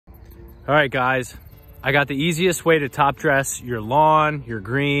All right, guys, I got the easiest way to top dress your lawn, your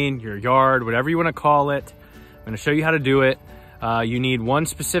green, your yard, whatever you want to call it. I'm going to show you how to do it. You need one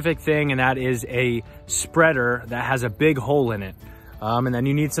specific thing, and that is a spreader that has a big hole in it. And then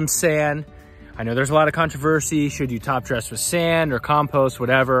you need some sand. I know there's a lot of controversy. Should you top dress with sand or compost,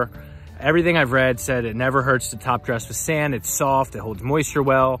 whatever? Everything I've read said it never hurts to top dress with sand. It's soft, it holds moisture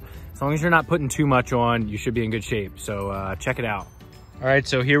well. As long as you're not putting too much on, you should be in good shape. So check it out. All right,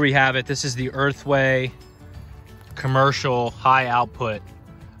 so here we have it. This is the Earthway commercial high output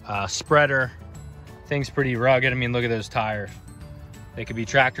spreader. Thing's pretty rugged. I mean, look at those tires. They could be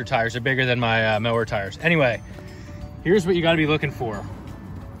tractor tires. They're bigger than my mower tires. Anyway, here's what you gotta be looking for.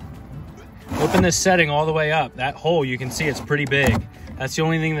 Open this setting all the way up. That hole, you can see it's pretty big. That's the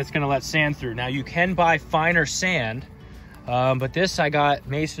only thing that's gonna let sand through. Now you can buy finer sand, but this I got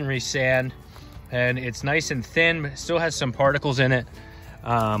masonry sand, and it's nice and thin, but it still has some particles in it.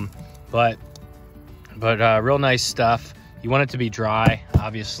 But real nice stuff. You want it to be dry,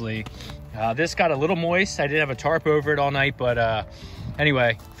 obviously. This got a little moist. I did have a tarp over it all night, but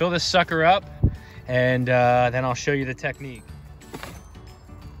anyway, fill this sucker up, and then I'll show you the technique.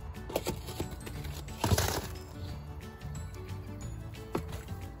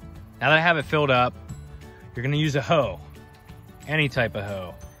 Now that I have it filled up, you're gonna use a hoe, any type of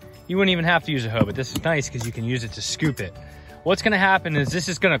hoe. You wouldn't even have to use a hoe, but this is nice because you can use it to scoop it. What's gonna happen is this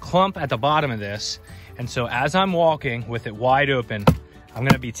is gonna clump at the bottom of this. And so as I'm walking with it wide open, I'm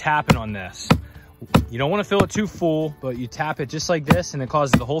gonna be tapping on this. You don't wanna fill it too full, but you tap it just like this and it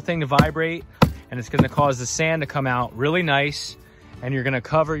causes the whole thing to vibrate, and it's gonna cause the sand to come out really nice, and you're gonna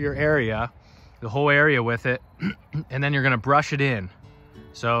cover your area, the whole area with it, and then you're gonna brush it in.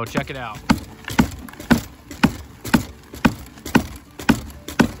 So check it out.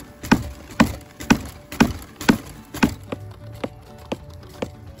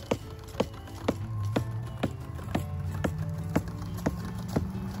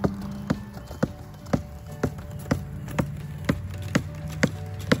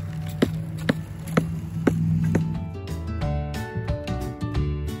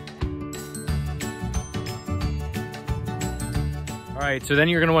 All right, so then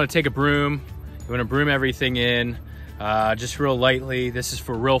you're gonna wanna take a broom. You wanna broom everything in, just real lightly. This is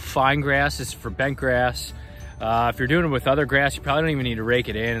for real fine grass, this is for bent grass. If you're doing it with other grass, you probably don't even need to rake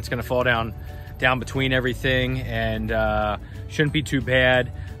it in. It's gonna fall down between everything, and shouldn't be too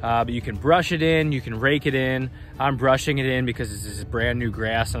bad. But you can brush it in, you can rake it in. I'm brushing it in because this is brand new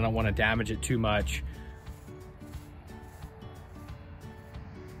grass and I don't wanna damage it too much.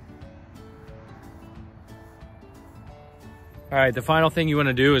 All right, the final thing you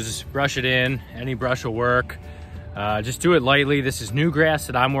wanna do is brush it in. Any brush will work. Just do it lightly. This is new grass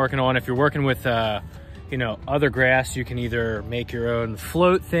that I'm working on. If you're working with other grass, you can either make your own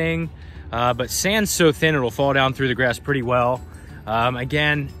float thing, but sand's so thin it'll fall down through the grass pretty well.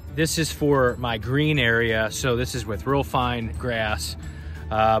 Again, this is for my green area, so this is with real fine grass.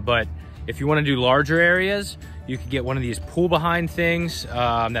 But if you wanna do larger areas, you could get one of these pull behind things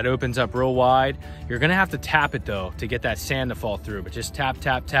that opens up real wide. You're gonna have to tap it though to get that sand to fall through, but just tap,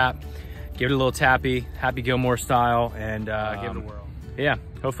 tap, tap. Give it a little tappy, Happy Gilmore style, and give it a whirl. Yeah,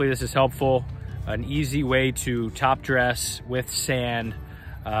 hopefully this is helpful. An easy way to top dress with sand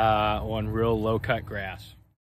on real low cut grass.